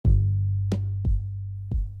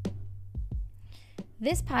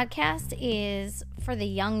This podcast is for the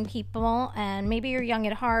young people, and maybe you're young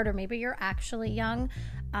at heart, or maybe you're actually young,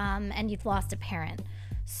 and you've lost a parent.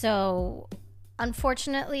 So,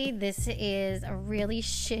 unfortunately, this is a really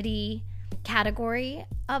shitty category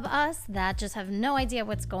of us that just have no idea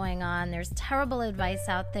what's going on. There's terrible advice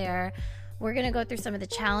out there. We're going to go through some of the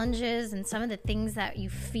challenges and some of the things that you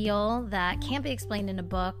feel that can't be explained in a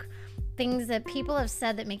book, things that people have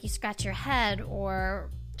said that make you scratch your head or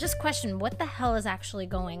just question what the hell is actually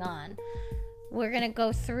going on. We're going to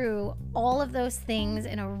go through all of those things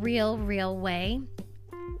in a real way.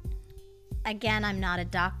 Again, I'm not a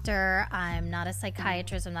doctor, I'm not a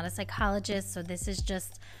psychiatrist, I'm not a psychologist, so this is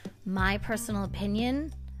just my personal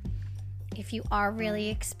opinion. If you are really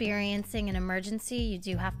experiencing an emergency, you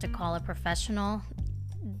do have to call a professional.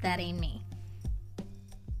 That ain't me.